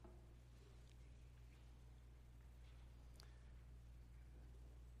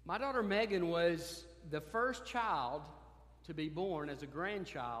My daughter Megan was the first child to be born as a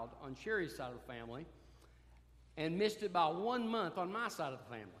grandchild on Sherry's side of the family and missed it by 1 month on my side of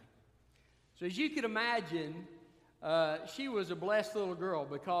the family. So as you can imagine, she was a blessed little girl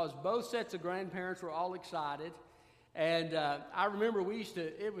because both sets of grandparents were all excited. And I remember we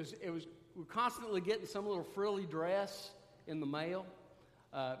were constantly getting some little frilly dress in the mail.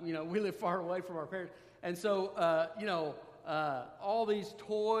 We live far away from our parents. And so, all these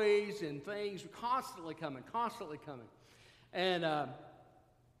toys and things were constantly coming. And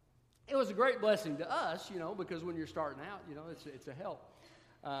it was a great blessing to us, because when you're starting out, it's a help.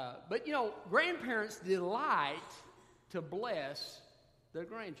 But grandparents delight to bless their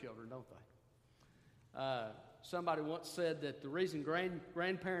grandchildren, don't they? Somebody once said that the reason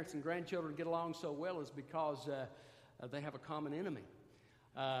grandparents and grandchildren get along so well is because they have a common enemy.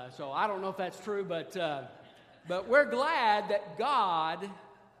 So I don't know if that's true, but we're glad that God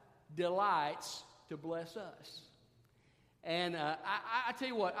delights to bless us. And I tell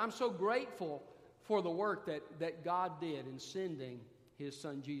you what, I'm so grateful for the work that God did in sending His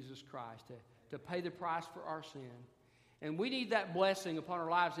Son Jesus Christ to pay the price for our sin. And we need that blessing upon our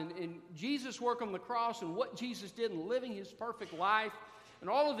lives. And Jesus' work on the cross and what Jesus did in living His perfect life and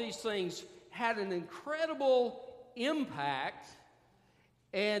all of these things had an incredible impact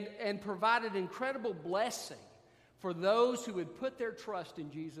and provided incredible blessing for those who would put their trust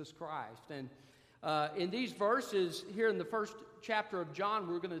in Jesus Christ. And in these verses here in the first chapter of John,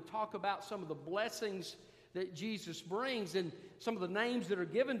 we're going to talk about some of the blessings that Jesus brings, and some of the names that are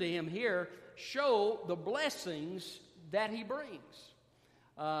given to Him here show the blessings that He brings.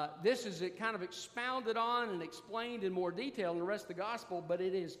 This is kind of expounded on and explained in more detail in the rest of the gospel, but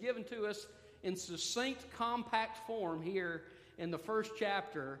it is given to us in succinct, compact form here in the first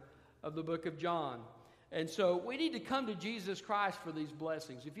chapter of the book of John. And so we need to come to Jesus Christ for these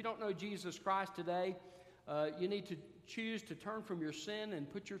blessings. If you don't know Jesus Christ today, you need to choose to turn from your sin and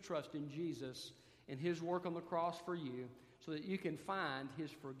put your trust in Jesus and His work on the cross for you so that you can find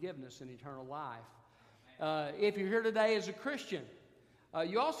His forgiveness and eternal life. If you're here today as a Christian,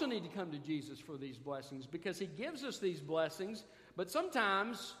 you also need to come to Jesus for these blessings because He gives us these blessings, but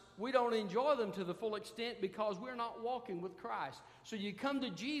sometimes we don't enjoy them to the full extent because we're not walking with Christ. So you come to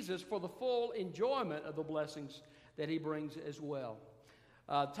Jesus for the full enjoyment of the blessings that He brings as well.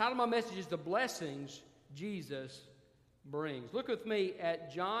 The title of my message is The Blessings Jesus Brings. Look with me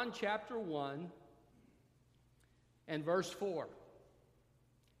at John chapter 1 and verse 4.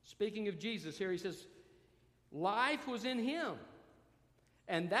 Speaking of Jesus here, He says, "Life was in Him,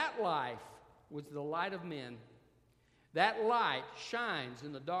 and that life was the light of men. That light shines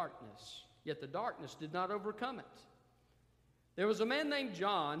in the darkness, yet the darkness did not overcome it. There was a man named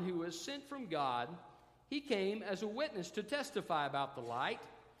John who was sent from God. He came as a witness to testify about the light,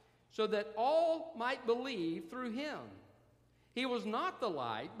 so that all might believe through him. He was not the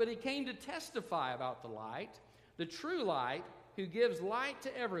light, but he came to testify about the light. The true light, who gives light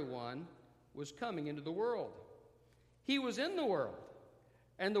to everyone, was coming into the world. He was in the world,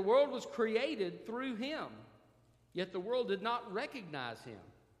 and the world was created through him. Yet the world did not recognize him.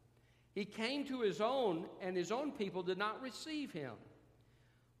 He came to his own, and his own people did not receive him.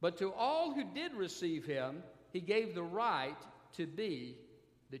 But to all who did receive him, he gave the right to be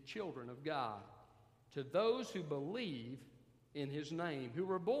the children of God, to those who believe in his name, who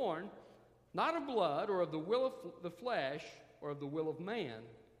were born not of blood or of the will of the flesh or of the will of man,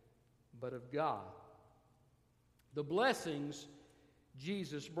 but of God." The blessings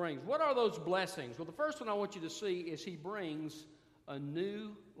Jesus brings. What are those blessings? Well, the first one I want you to see is he brings a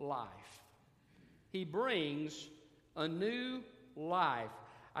new life. He brings a new life.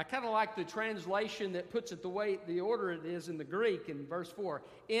 I kind of like the translation that puts it the order it is in the Greek in verse 4.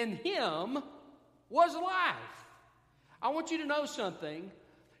 In him was life. I want you to know something.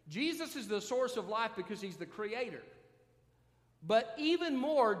 Jesus is the source of life because he's the creator. But even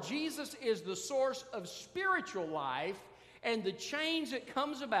more, Jesus is the source of spiritual life and the change that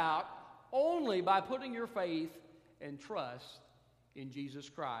comes about only by putting your faith and trust in Jesus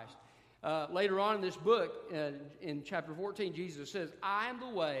Christ. Later on in this book, in chapter 14, Jesus says, "I am the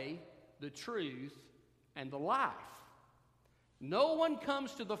way, the truth, and the life. No one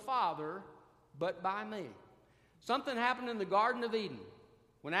comes to the Father but by me." Something happened in the Garden of Eden.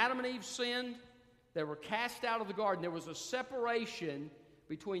 When Adam and Eve sinned, they were cast out of the garden. There was a separation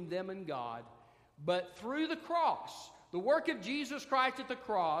between them and God. But through the cross, the work of Jesus Christ at the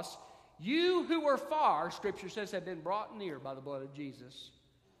cross, you who were far, Scripture says, have been brought near by the blood of Jesus.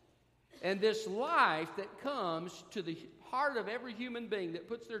 And this life that comes to the heart of every human being that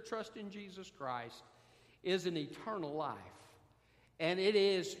puts their trust in Jesus Christ is an eternal life. And it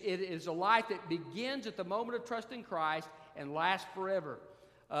is a life that begins at the moment of trust in Christ and lasts forever.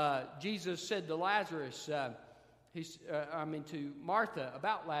 Jesus said to Lazarus, to Martha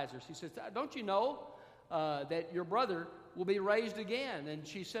about Lazarus, he says, don't you know that your brother will be raised again? And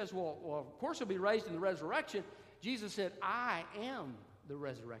she says, well, of course he'll be raised in the resurrection. Jesus said, I am the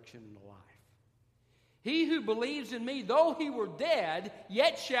resurrection and the life. He who believes in me, though he were dead,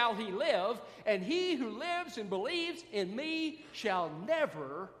 yet shall he live. And he who lives and believes in me shall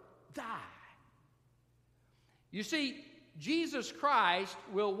never die. You see, Jesus Christ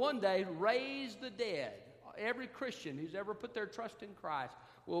will one day raise the dead. Every Christian who's ever put their trust in Christ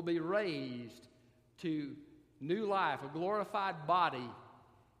will be raised to new life, a glorified body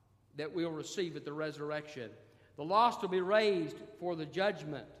that we'll receive at the resurrection. The lost will be raised for the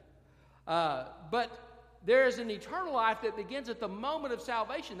judgment. But there is an eternal life that begins at the moment of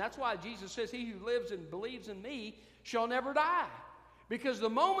salvation. That's why Jesus says, he who lives and believes in me shall never die. Because the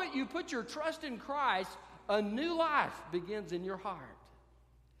moment you put your trust in Christ, a new life begins in your heart.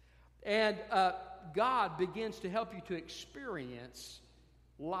 And God begins to help you to experience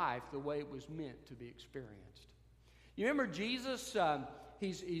life the way it was meant to be experienced. You remember Jesus,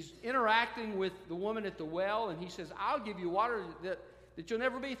 he's interacting with the woman at the well, and he says, I'll give you water that you'll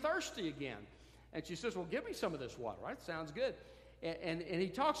never be thirsty again. And she says, well, give me some of this water, right? Sounds good. And he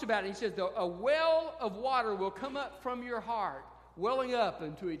talks about it. He says, a well of water will come up from your heart, welling up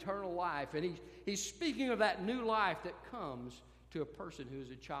into eternal life. And he's speaking of that new life that comes to a person who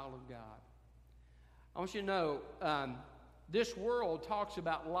is a child of God. I want you to know, this world talks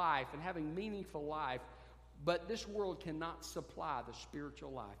about life and having meaningful life, but this world cannot supply the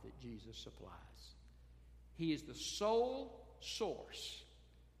spiritual life that Jesus supplies. He is the sole source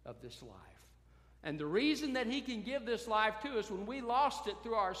of this life. And the reason that he can give this life to us when we lost it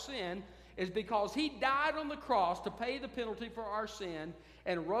through our sin is because he died on the cross to pay the penalty for our sin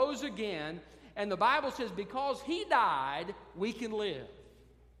and rose again. And the Bible says because he died, we can live.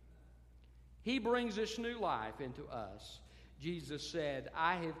 He brings this new life into us. Jesus said,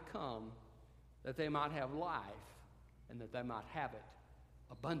 I have come that they might have life and that they might have it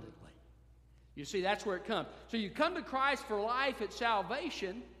abundantly. You see, that's where it comes. So you come to Christ for life at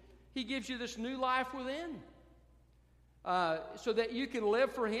salvation. He gives you this new life within, so that you can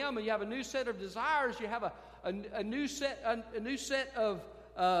live for him, and you have a new set of desires. You have a new set of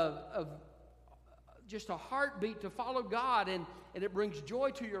just a heartbeat to follow God, and it brings joy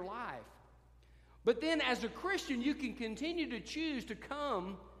to your life. But then as a Christian, you can continue to choose to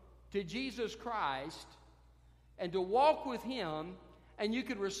come to Jesus Christ and to walk with him, and you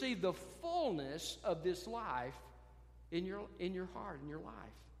can receive the fullness of this life in your heart, in your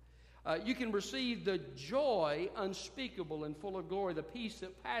life. You can receive the joy unspeakable and full of glory, the peace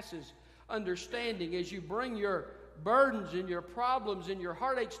that passes understanding as you bring your burdens and your problems and your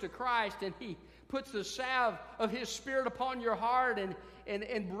heartaches to Christ, and he puts the salve of his Spirit upon your heart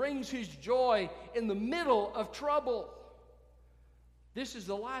and brings his joy in the middle of trouble. This is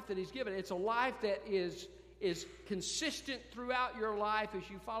the life that he's given. It's a life that is consistent throughout your life as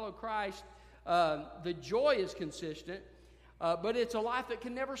you follow Christ. The joy is consistent. But it's a life that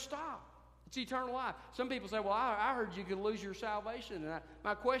can never stop. It's eternal life. Some people say, well, I heard you could lose your salvation. And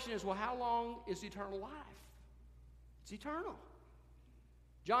my question is, well, how long is eternal life? It's eternal.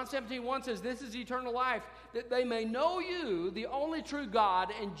 John 17:1 says, this is eternal life, that they may know you, the only true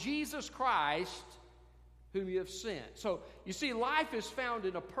God, and Jesus Christ, whom you have sent. So, you see, life is found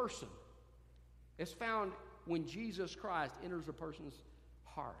in a person. It's found when Jesus Christ enters a person's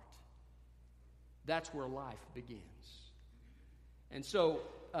heart. That's where life begins. And so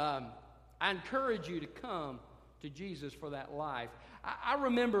I encourage you to come to Jesus for that life. I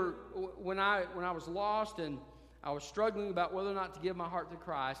remember when I was lost and I was struggling about whether or not to give my heart to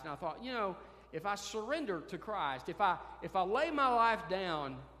Christ, and I thought, if I surrender to Christ, if I lay my life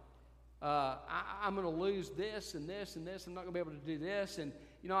down, I'm going to lose this and this and this. I'm not going to be able to do this. And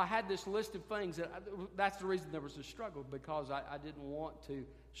I had this list of things that's the reason there was a struggle, because I didn't want to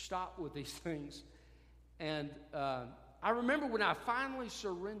stop with these things. And I remember when I finally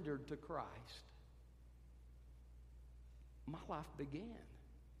surrendered to Christ, my life began.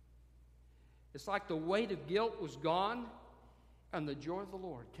 It's like the weight of guilt was gone, and the joy of the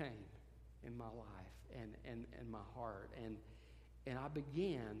Lord came in my life and my heart. And I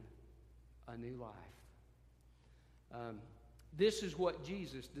began a new life. This is what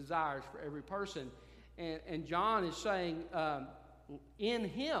Jesus desires for every person. And John is saying, in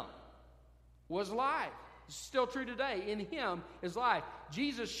him was life. It's still true today. In him is life.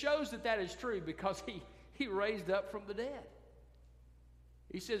 Jesus shows that is true because he raised up from the dead.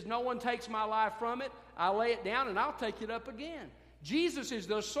 He says, no one takes my life from it. I lay it down and I'll take it up again. Jesus is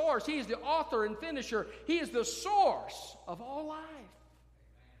the source. He is the author and finisher. He is the source of all life.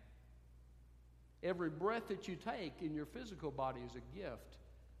 Every breath that you take in your physical body is a gift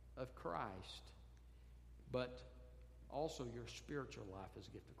of Christ. But also your spiritual life is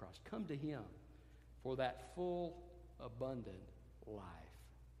a gift of Christ. Come to Him for that full, abundant life.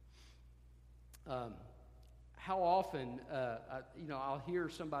 How often, I'll hear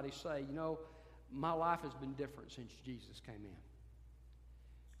somebody say, my life has been different since Jesus came in.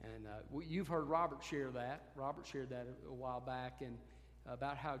 And you've heard Robert share that. Robert shared that a while back, and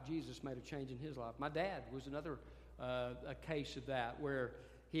about how Jesus made a change in his life. My dad was another a case of that, where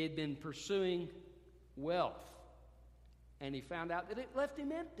he had been pursuing wealth, and he found out that it left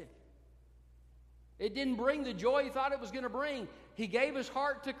him empty. It didn't bring the joy he thought it was going to bring. He gave his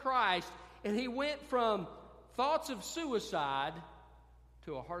heart to Christ, and he went from thoughts of suicide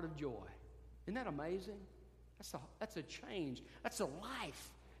to a heart of joy. Isn't that amazing? That's a change. That's a life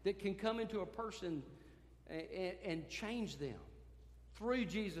that can come into a person and change them through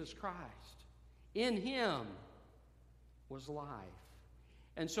Jesus Christ. In Him was life.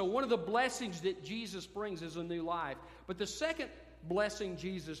 And so one of the blessings that Jesus brings is a new life. But the second blessing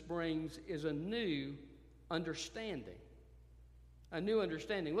Jesus brings is a new understanding. A new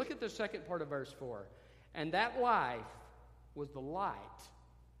understanding. Look at the second part of verse 4. And that life was the light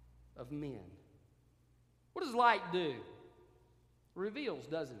of men. What does light do? Reveals,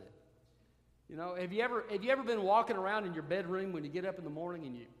 doesn't it? Have you ever been walking around in your bedroom when you get up in the morning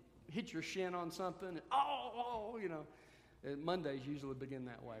and you hit your shin on something? And, Mondays usually begin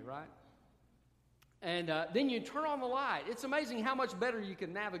that way, right? And then you turn on the light. It's amazing how much better you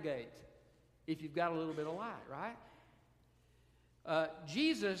can navigate if you've got a little bit of light, right?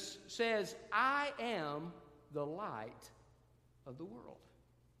 Jesus says, I am the light of the world.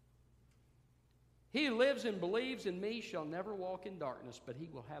 He who lives and believes in me shall never walk in darkness, but he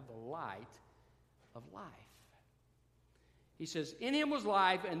will have the light of life. He says, in Him was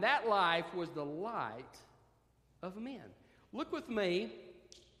life, and that life was the light of men. Look with me.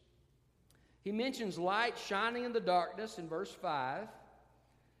 He mentions light shining in the darkness in verse 5.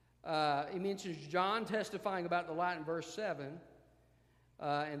 He mentions John testifying about the light in verse 7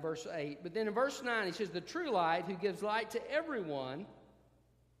 and verse 8. But then in verse 9, he says, the true light who gives light to everyone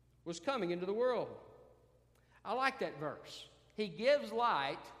was coming into the world. I like that verse. He gives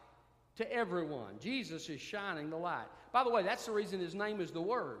light to everyone. Jesus is shining the light. By the way, that's the reason His name is the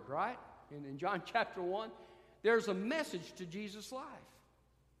Word, right? In John chapter 1, there's a message to Jesus' life.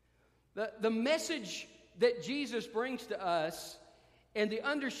 The message that Jesus brings to us and the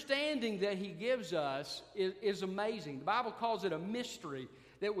understanding that He gives us is amazing. The Bible calls it a mystery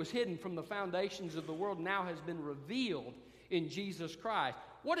that was hidden from the foundations of the world, now has been revealed in Jesus Christ.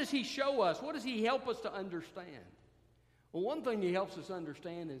 What does He show us? What does He help us to understand? Well, one thing He helps us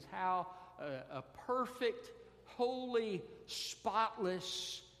understand is how a perfect, holy,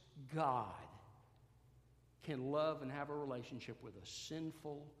 spotless God can love and have a relationship with a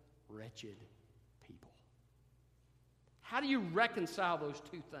sinful, wretched people. How do you reconcile those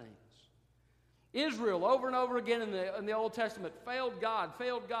two things? Israel, over and over again in the Old Testament, failed God,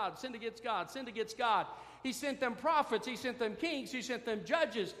 sinned against God, sinned against God. He sent them prophets, He sent them kings, He sent them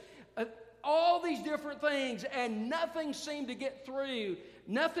judges, all these different things, and nothing seemed to get through.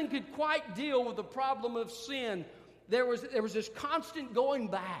 Nothing could quite deal with the problem of sin. There was this constant going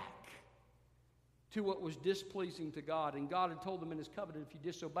back to what was displeasing to God. And God had told them in His covenant, if you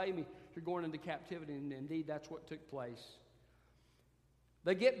disobey me, you're going into captivity. And indeed, that's what took place.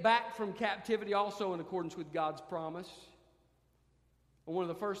 They get back from captivity also in accordance with God's promise. And one of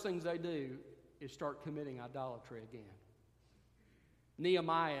the first things they do is start committing idolatry again.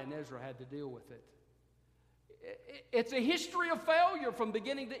 Nehemiah and Ezra had to deal with it. It's a history of failure from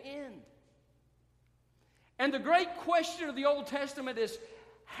beginning to end. And the great question of the Old Testament is,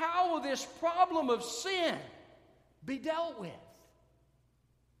 how will this problem of sin be dealt with?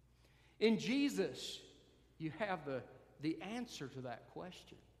 In Jesus, you have the answer to that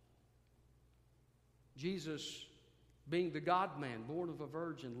question. Jesus, being the God-man, born of a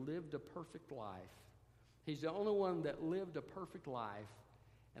virgin, lived a perfect life. He's the only one that lived a perfect life,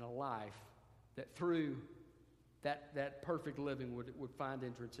 and a life that through that perfect living would find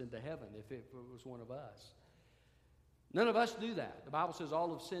entrance into heaven if it was one of us. None of us do that. The Bible says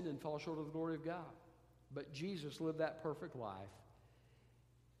all have sinned and fall short of the glory of God. But Jesus lived that perfect life.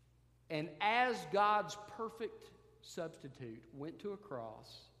 And as God's perfect substitute, went to a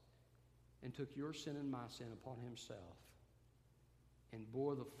cross and took your sin and my sin upon Himself and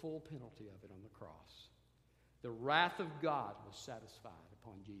bore the full penalty of it on the cross. The wrath of God was satisfied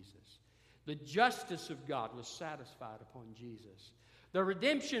upon Jesus. The justice of God was satisfied upon Jesus. The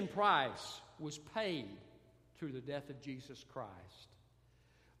redemption price was paid through the death of Jesus Christ.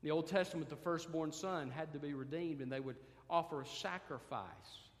 In the Old Testament, the firstborn son had to be redeemed, and they would offer a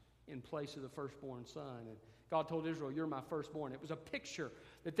sacrifice in place of the firstborn son. And God told Israel, "You're my firstborn." It was a picture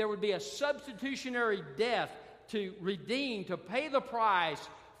that there would be a substitutionary death to redeem, to pay the price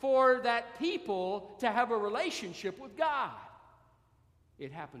for that people to have a relationship with God.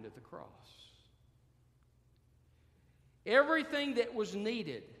 It happened at the cross. Everything that was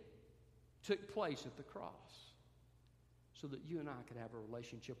needed took place at the cross so that you and I could have a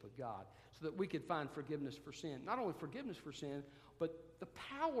relationship with God, so that we could find forgiveness for sin. Not only forgiveness for sin, but the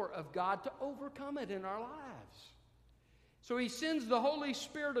power of God to overcome it in our lives. So He sends the Holy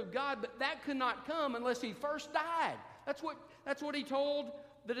Spirit of God, but that could not come unless He first died. That's what He told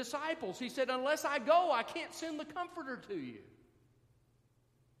the disciples. He said, "Unless I go, I can't send the Comforter to you."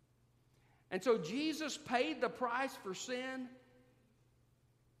 And so Jesus paid the price for sin.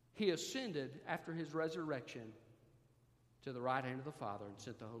 He ascended after His resurrection to the right hand of the Father and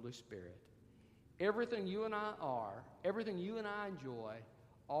sent the Holy Spirit. Everything you and I are, everything you and I enjoy,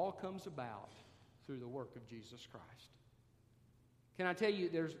 all comes about through the work of Jesus Christ. Can I tell you,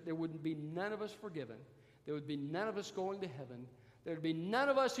 there would be none of us forgiven. There would be none of us going to heaven. There would be none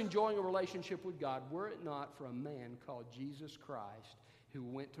of us enjoying a relationship with God were it not for a man called Jesus Christ who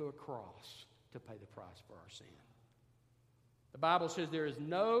went to a cross to pay the price for our sin. The Bible says there is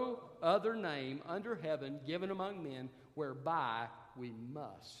no other name under heaven given among men whereby we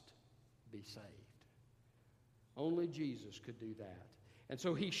must be saved. Only Jesus could do that. And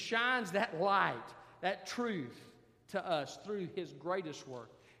so He shines that light, that truth to us through His greatest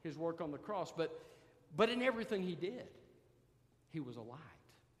work, His work on the cross. But in everything He did, He was a light.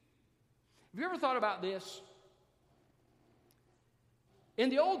 Have you ever thought about this? In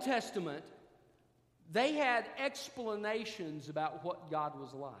the Old Testament, they had explanations about what God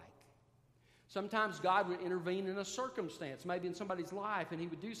was like. Sometimes God would intervene in a circumstance, maybe in somebody's life, and He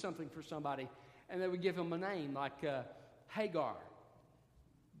would do something for somebody, and they would give him a name, like Hagar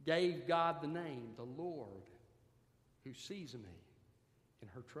gave God the name, the Lord who sees me in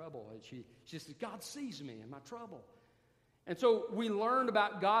her trouble. And she says, "God sees me in my trouble." And so we learn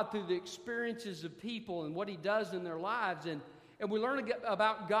about God through the experiences of people and what He does in their lives, and we learn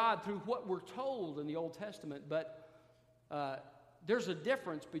about God through what we're told in the Old Testament, but there's a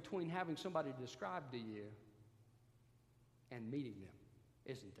difference between having somebody described to you and meeting them,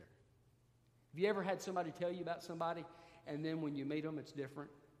 isn't there? Have you ever had somebody tell you about somebody, and then when you meet them, it's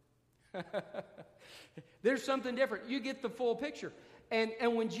different? There's something different. You get the full picture.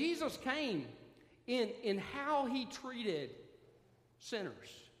 And when Jesus came in how He treated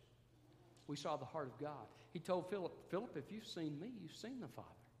sinners, we saw the heart of God. He told Philip, "If you've seen me, you've seen the Father."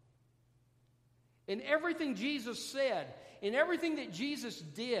 In everything Jesus said, in everything that Jesus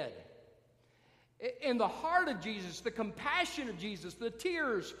did, in the heart of Jesus, the compassion of Jesus, the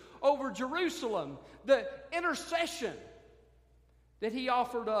tears over Jerusalem, the intercession that He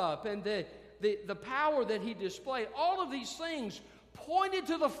offered up, and the power that He displayed, all of these things pointed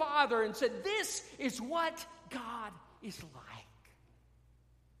to the Father and said, this is what God is like.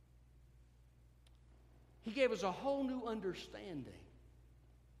 He gave us a whole new understanding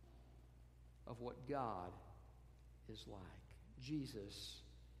of what God is like. Jesus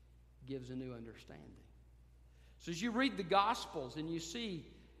gives a new understanding. So as you read the Gospels and you see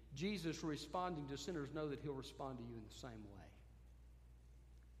Jesus responding to sinners, know that He'll respond to you in the same way.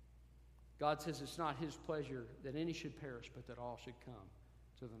 God says it's not His pleasure that any should perish, but that all should come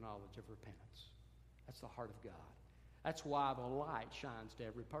to the knowledge of repentance. That's the heart of God. That's why the light shines to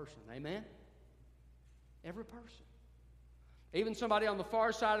every person. Amen? Every person. Even somebody on the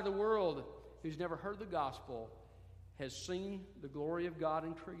far side of the world who's never heard the gospel has seen the glory of God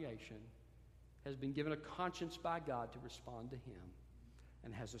in creation, has been given a conscience by God to respond to Him,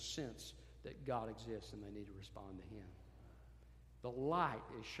 and has a sense that God exists and they need to respond to Him. The light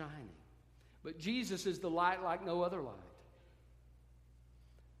is shining. But Jesus is the light like no other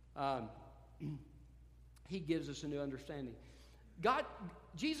light. He gives us a new understanding.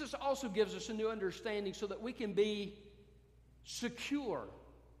 Jesus also gives us a new understanding so that we can be secure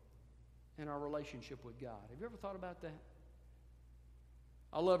in our relationship with God. Have you ever thought about that?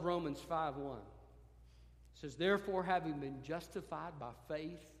 I love Romans 5:1. It says, "Therefore, having been justified by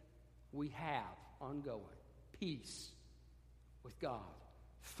faith, we have ongoing peace with God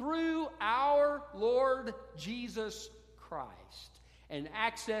through our Lord Jesus Christ, and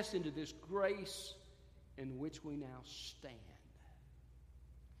access into this grace in which we now stand."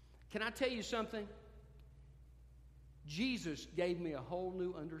 Can I tell you something? Jesus gave me a whole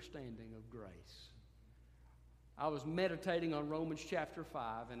new understanding of grace. I was meditating on Romans chapter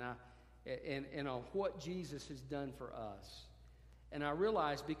 5 and on what Jesus has done for us. And I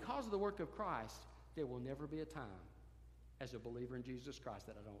realized because of the work of Christ, there will never be a time as a believer in Jesus Christ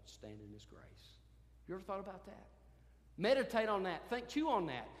that I don't stand in His grace. You ever thought about that? Meditate on that. Chew on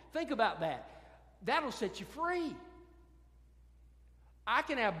that. Think about that. That'll set you free. I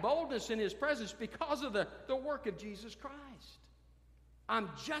can have boldness in His presence because of the work of Jesus Christ. I'm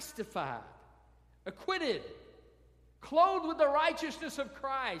justified, acquitted, clothed with the righteousness of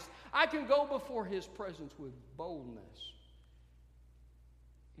Christ. I can go before His presence with boldness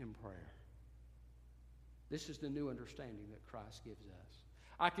in prayer. This is the new understanding that Christ gives us.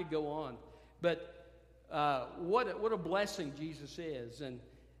 I could go on, but what a blessing Jesus is. And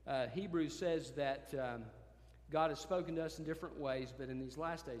Hebrews says that God has spoken to us in different ways, but in these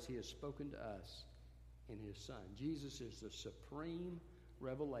last days He has spoken to us in His Son. Jesus is the supreme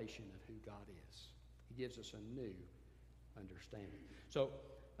revelation of who God is. He gives us a new understanding. So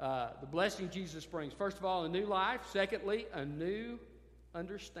the blessing Jesus brings, first of all, a new life. Secondly, a new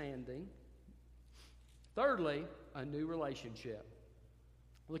understanding. Thirdly, a new relationship.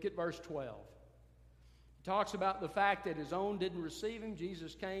 Look at verse 12. It talks about the fact that His own didn't receive Him.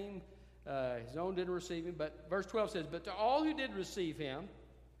 Jesus came, His own didn't receive Him. But verse 12 says, but to all who did receive Him,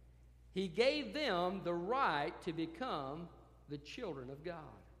 He gave them the right to become the children of God.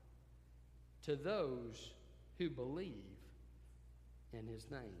 To those who believe in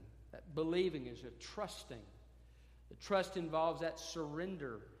His name. That believing is a trusting. The trust involves that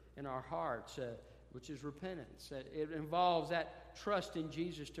surrender in our hearts, which is repentance. It involves that trust in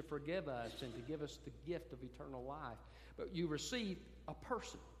Jesus to forgive us and to give us the gift of eternal life. But you receive a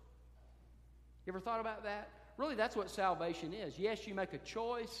person. You ever thought about that? Really, that's what salvation is. Yes, you make a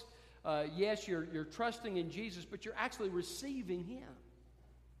choice. Yes, you're trusting in Jesus, but you're actually receiving Him.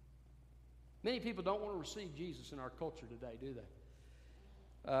 Many people don't want to receive Jesus in our culture today, do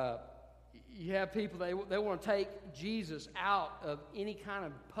they? You have people, they want to take Jesus out of any kind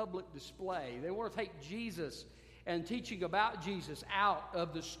of public display. They want to take Jesus and teaching about Jesus out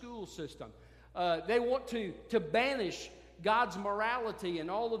of the school system. They want to banish God's morality and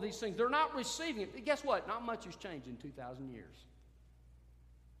all of these things. They're not receiving it. Guess what? Not much has changed in 2,000 years.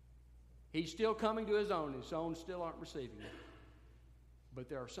 He's still coming to His own. His own still aren't receiving Him. But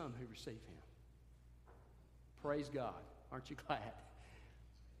there are some who receive Him. Praise God. Aren't you glad?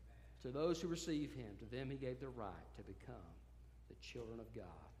 To those who receive Him, to them He gave the right to become the children of God,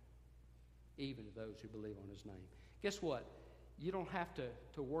 even to those who believe on His name. Guess what? You don't have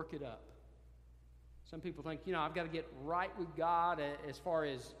to work it up. Some people think, I've got to get right with God as far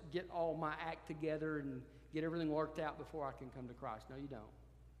as get all my act together and get everything worked out before I can come to Christ. No, you don't.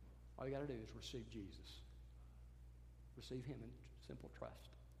 All you got to do is receive Jesus. Receive Him in simple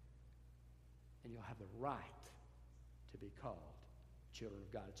trust. And you'll have the right to be called children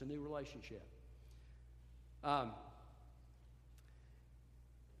of God. It's a new relationship. I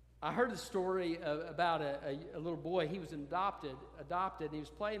heard a story about a little boy. He was adopted, and he was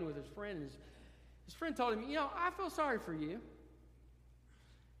playing with his friend. And his friend told him, I feel sorry for you.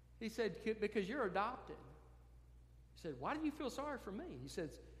 He said, because you're adopted. He said, why do you feel sorry for me? He says,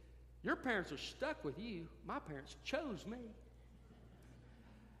 your parents are stuck with you. My parents chose me.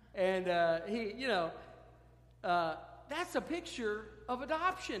 And that's a picture of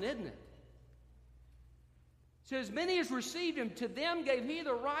adoption, isn't it? So as many as received Him, to them gave He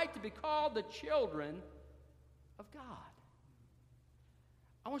the right to be called the children of God.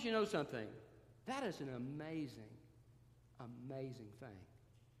 I want you to know something. That is an amazing, amazing thing.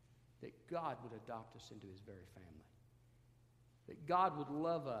 That God would adopt us into His very family. That God would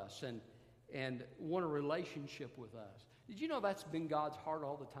love us and want a relationship with us. Did you know that's been God's heart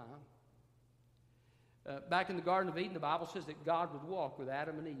all the time? Back in the Garden of Eden, the Bible says that God would walk with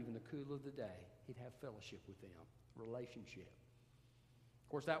Adam and Eve in the cool of the day. He'd have fellowship with them, relationship. Of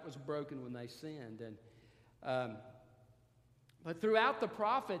course, that was broken when they sinned. But throughout the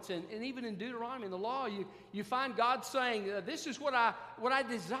prophets and even in Deuteronomy, in the law, you find God saying, this is what I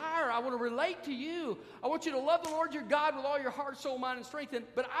desire. I want to relate to you. I want you to love the Lord your God with all your heart, soul, mind, and strength.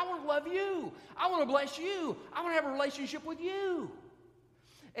 But I want to love you. I want to bless you. I want to have a relationship with you.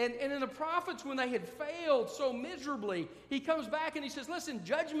 And in the prophets, when they had failed so miserably, He comes back and He says, listen,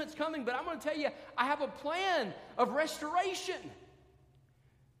 judgment's coming, but I'm going to tell you, I have a plan of restoration.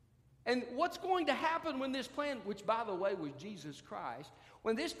 And what's going to happen when this plan, which by the way was Jesus Christ,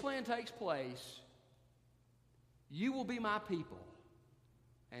 when this plan takes place, you will be my people,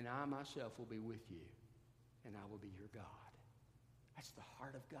 and I myself will be with you, and I will be your God. That's the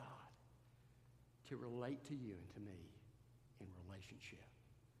heart of God. to relate to you and to me in relationship.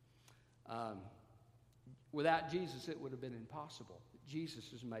 Without Jesus, it would have been impossible. Jesus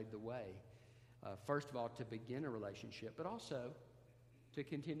has made the way, first of all, to begin a relationship, but also to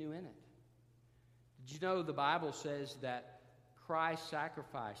continue in it. Did you know the Bible says that Christ's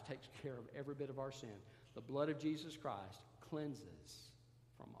sacrifice takes care of every bit of our sin? The blood of Jesus Christ cleanses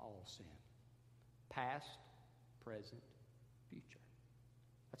from all sin, past, present, future.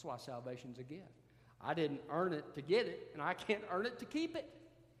 That's why salvation's a gift. I didn't earn it to get it, and I can't earn it to keep it.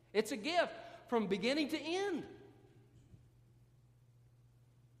 It's a gift from beginning to end.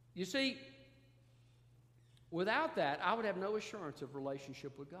 You see, without that, I would have no assurance of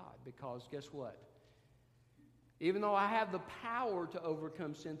relationship with God, because guess what? Even though I have the power to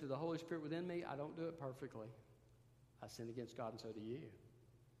overcome sin through the Holy Spirit within me, I don't do it perfectly. I sin against God, and so do you.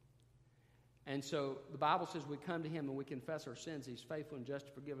 And so the Bible says we come to Him and we confess our sins. He's faithful and just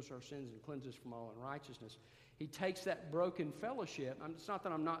to forgive us our sins and cleanse us from all unrighteousness. He takes that broken fellowship. It's not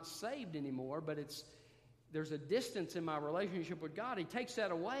that I'm not saved anymore, but there's a distance in my relationship with God. He takes that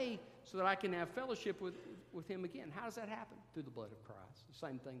away so that I can have fellowship with Him again. How does that happen? Through the blood of Christ. The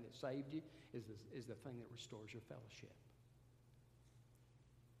same thing that saved you is the thing that restores your fellowship.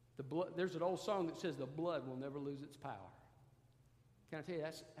 There's an old song that says the blood will never lose its power. Can I tell you,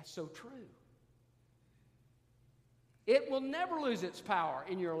 that's so true. It will never lose its power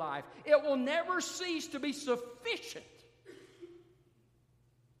in your life. It will never cease to be sufficient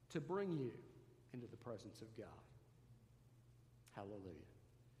to bring you into the presence of God. Hallelujah.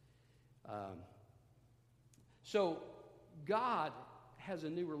 So God has a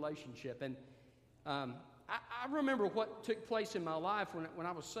new relationship. And I remember what took place in my life when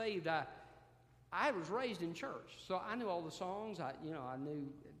I was saved. I was raised in church, so I knew all the songs. I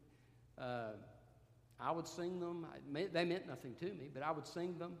knew... I would sing them. They meant nothing to me, but I would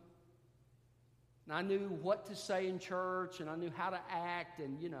sing them. And I knew what to say in church, and I knew how to act,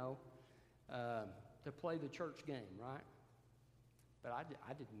 and, to play the church game, right? But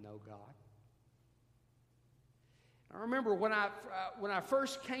I didn't know God. I remember when I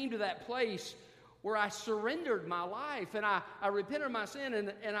first came to that place where I surrendered my life, and I repented of my sin,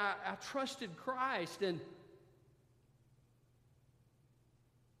 and I trusted Christ, and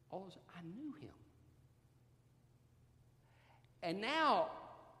all of a sudden, I knew Him. And now,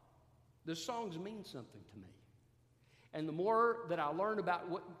 the songs mean something to me. And the more that I learn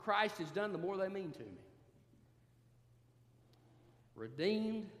about what Christ has done, the more they mean to me.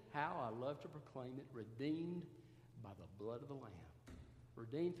 Redeemed, how I love to proclaim it, redeemed by the blood of the Lamb.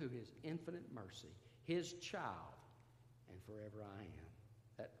 Redeemed through His infinite mercy, His child, and forever I am.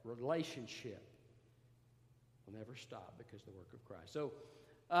 That relationship will never stop because of the work of Christ. So,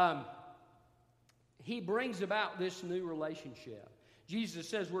 He brings about this new relationship. Jesus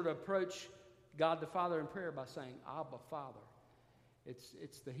says we're to approach God the Father in prayer by saying, Abba, Father.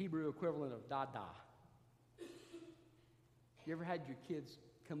 It's the Hebrew equivalent of Dada. You ever had your kids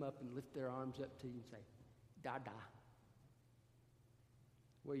come up and lift their arms up to you and say, Dada?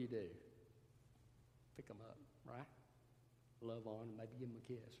 What do? Pick them up, right? Love on them, maybe give them a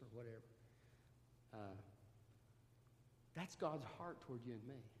kiss or whatever. That's God's heart toward you and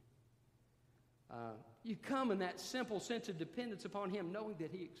me. You come in that simple sense of dependence upon Him, knowing that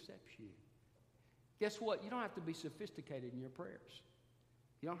He accepts you. Guess what? You don't have to be sophisticated in your prayers.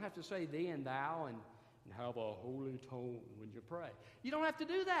 You don't have to say thee and thou and have a holy tone when you pray. You don't have to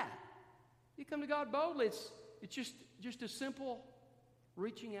do that. You come to God boldly. It's just a simple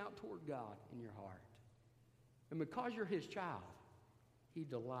reaching out toward God in your heart. And because you're His child, He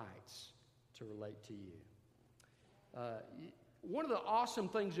delights to relate to you. One of the awesome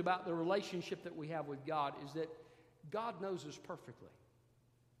things about the relationship that we have with God is that God knows us perfectly.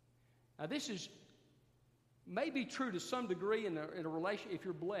 Now, this is maybe true to some degree in a relation. If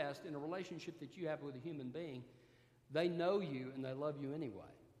you're blessed in a relationship that you have with a human being, they know you and they love you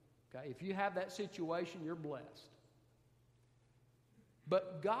anyway. Okay, if you have that situation, you're blessed.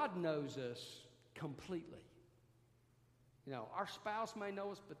 But God knows us completely. Our spouse may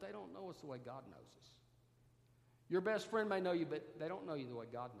know us, but they don't know us the way God knows us. Your best friend may know you, but they don't know you the way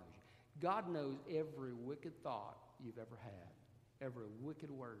God knows you. God knows every wicked thought you've ever had, every wicked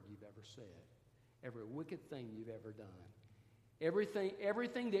word you've ever said, every wicked thing you've ever done,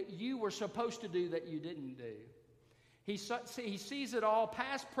 everything that you were supposed to do that you didn't do. He sees it all,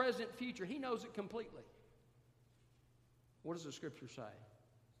 past, present, future. He knows it completely. What does the Scripture say?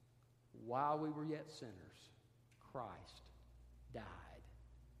 While we were yet sinners, Christ died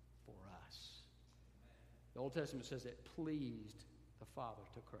for us. The Old Testament says it pleased the Father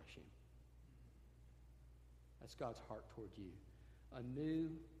to crush Him. That's God's heart toward you. A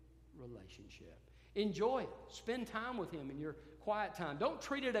new relationship. Enjoy it. Spend time with Him in your quiet time. Don't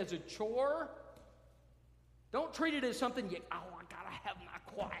treat it as a chore. Don't treat it as something I got to have my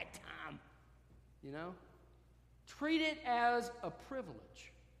quiet time. You know? Treat it as a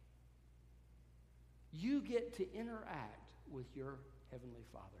privilege. You get to interact with your Heavenly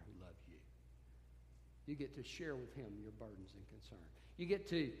Father who loves you. You get to share with Him your burdens and concerns. You get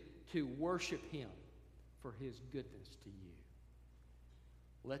to worship Him for His goodness to you.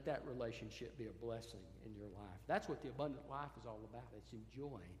 Let that relationship be a blessing in your life. That's what the abundant life is all about. It's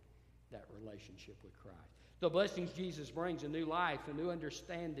enjoying that relationship with Christ. The blessings Jesus brings, a new life, a new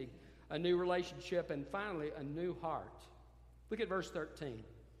understanding, a new relationship, and finally, a new heart. Look at verse 13.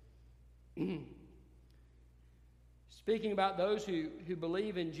 Speaking about those who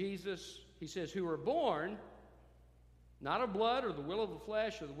believe in Jesus, he says, who are born, not of blood or the will of the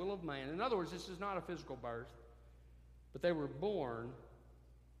flesh or the will of man. In other words, this is not a physical birth, but they were born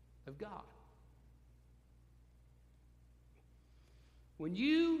of God. When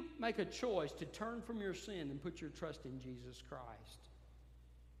you make a choice to turn from your sin and put your trust in Jesus Christ,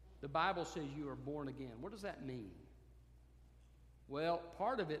 the Bible says you are born again. What does that mean? Well,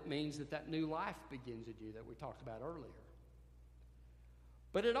 part of it means that new life begins in you that we talked about earlier.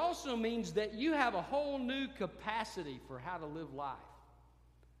 But it also means that you have a whole new capacity for how to live life.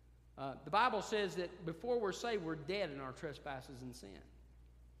 The Bible says that before we're saved, we're dead in our trespasses and sin.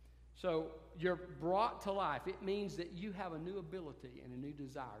 So you're brought to life. It means that you have a new ability and a new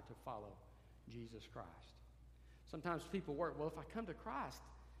desire to follow Jesus Christ. Sometimes people worry, well, if I come to Christ,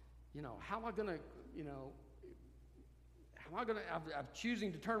 how am I going to, I'm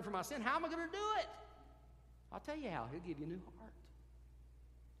choosing to turn from my sin. How am I going to do it? I'll tell you how. He'll give you a new heart.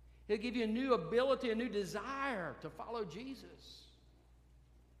 He'll give you a new ability, a new desire to follow Jesus.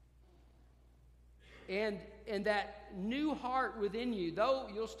 And that new heart within you, though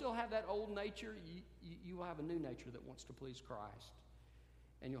you'll still have that old nature, you will have a new nature that wants to please Christ.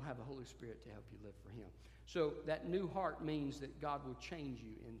 And you'll have the Holy Spirit to help you live for Him. So that new heart means that God will change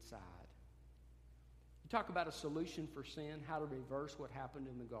you inside. You talk about a solution for sin, how to reverse what happened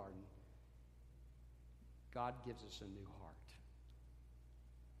in the garden. God gives us a new heart.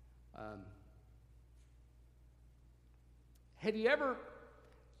 Have you ever,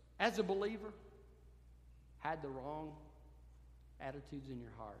 as a believer, had the wrong attitudes in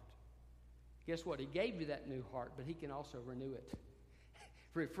your heart? Guess what? He gave you that new heart, but He can also renew it,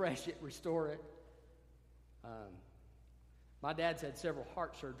 refresh it, restore it. My dad's had several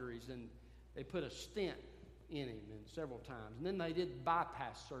heart surgeries, and they put a stent in him and several times. And then they did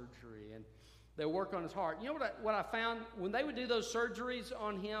bypass surgery, and they work on his heart. You know what I found? When they would do those surgeries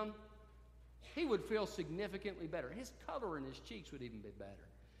on him, he would feel significantly better. His color in his cheeks would even be better.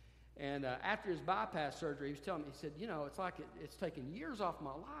 And after his bypass surgery, he was telling me, he said, it's like it's taken years off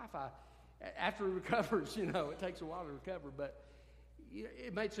my life. After he recovers, it takes a while to recover, but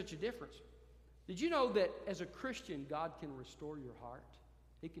it made such a difference. Did you know that as a Christian, God can restore your heart?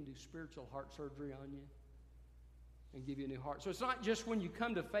 He can do spiritual heart surgery on you and give you a new heart. So it's not just when you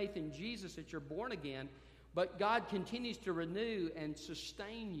come to faith in Jesus that you're born again, but God continues to renew and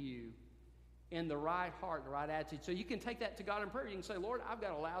sustain you in the right heart, the right attitude. So you can take that to God in prayer. You can say, Lord, I've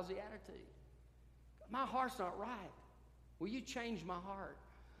got a lousy attitude. My heart's not right. Will you change my heart?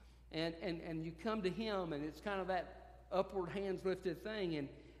 And you come to Him, and it's kind of that upward hands lifted thing,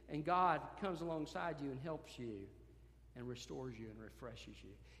 and God comes alongside you and helps you and restores you and refreshes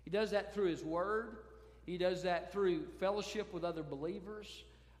you. He does that through His Word. He does that through fellowship with other believers.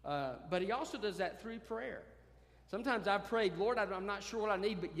 But He also does that through prayer. Sometimes I've prayed, Lord, I'm not sure what I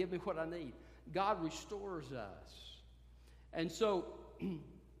need, but give me what I need. God restores us. And so,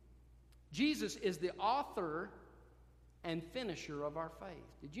 Jesus is the author and finisher of our faith.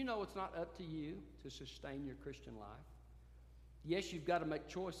 Did you know it's not up to you to sustain your Christian life? Yes, you've got to make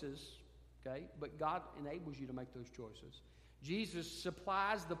choices, okay? But God enables you to make those choices. Jesus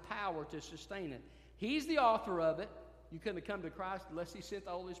supplies the power to sustain it. He's the author of it. You couldn't have come to Christ unless He sent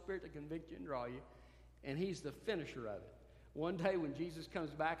the Holy Spirit to convict you and draw you. And He's the finisher of it. One day when Jesus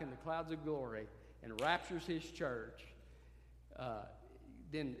comes back in the clouds of glory and raptures His church,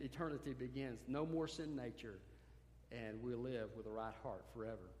 then eternity begins. No more sin nature, and we'll live with a right heart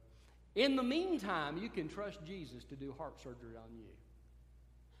forever. In the meantime, you can trust Jesus to do heart surgery on you.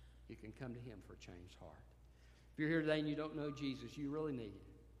 You can come to Him for a changed heart. If you're here today and you don't know Jesus, you really need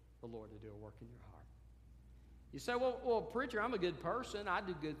the Lord to do a work in your heart. You say, well, preacher, I'm a good person. I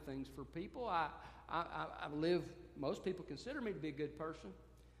do good things for people. I live, most people consider me to be a good person.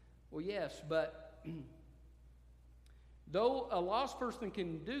 Well, yes, but though a lost person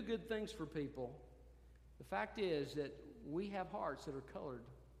can do good things for people, the fact is that we have hearts that are colored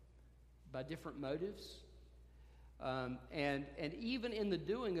by different motives. And even in the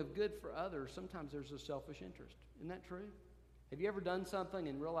doing of good for others, sometimes there's a selfish interest. Isn't that true? Have you ever done something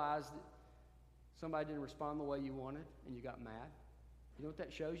and realized that somebody didn't respond the way you wanted and you got mad? You know what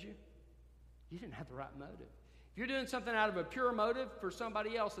that shows you? You didn't have the right motive. If you're doing something out of a pure motive for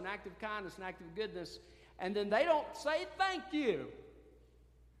somebody else, an act of kindness, an act of goodness, and then they don't say thank you.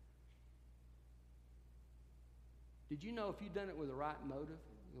 Did you know if you'd done it with the right motive,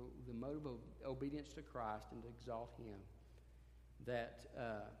 the motive of obedience to Christ and to exalt Him, that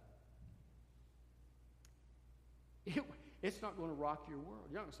it's not going to rock your world.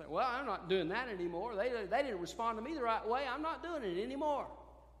 You're not going to say, well, I'm not doing that anymore. They didn't respond to me the right way. I'm not doing it anymore.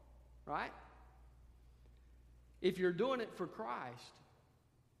 Right? If you're doing it for Christ,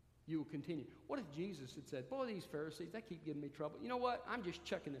 you will continue. What if Jesus had said, boy, these Pharisees, they keep giving me trouble. You know what? I'm just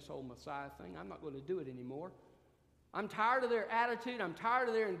chucking this whole Messiah thing. I'm not going to do it anymore. I'm tired of their attitude. I'm tired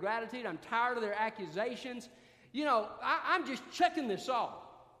of their ingratitude. I'm tired of their accusations. You know, I'm just checking this off.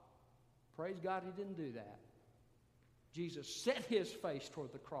 Praise God, He didn't do that. Jesus set His face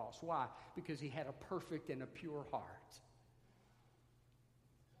toward the cross. Why? Because He had a perfect and a pure heart.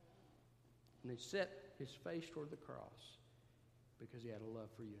 And He set His face toward the cross because He had a love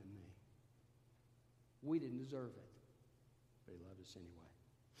for you and me. We didn't deserve it, but He loved us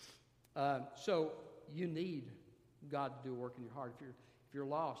anyway. So you need God to do a work in your heart. If you're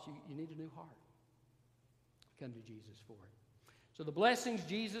lost, you need a new heart. Come to Jesus for it. So the blessings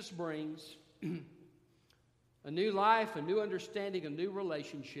Jesus brings, a new life, a new understanding, a new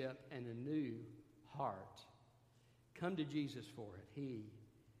relationship, and a new heart. Come to Jesus for it. He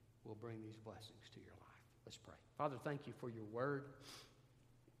will bring these blessings to your life. Let's pray. Father, thank you for your word.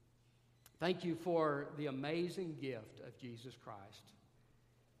 Thank you for the amazing gift of Jesus Christ.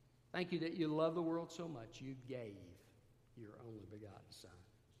 Thank you that you love the world so much you gave your only begotten Son.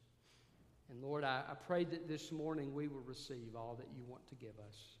 And Lord, I pray that this morning we will receive all that you want to give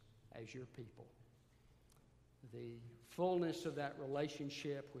us as your people. The fullness of that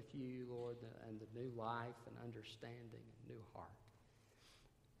relationship with you, Lord, and the new life and understanding and new heart.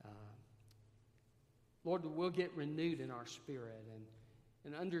 Lord, we'll get renewed in our spirit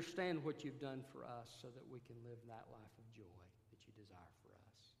and understand what you've done for us so that we can live that life of joy that you desire for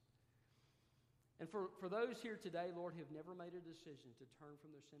us. And for those here today, Lord, who have never made a decision to turn from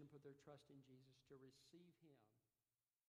their sin and put their trust in Jesus, to receive Him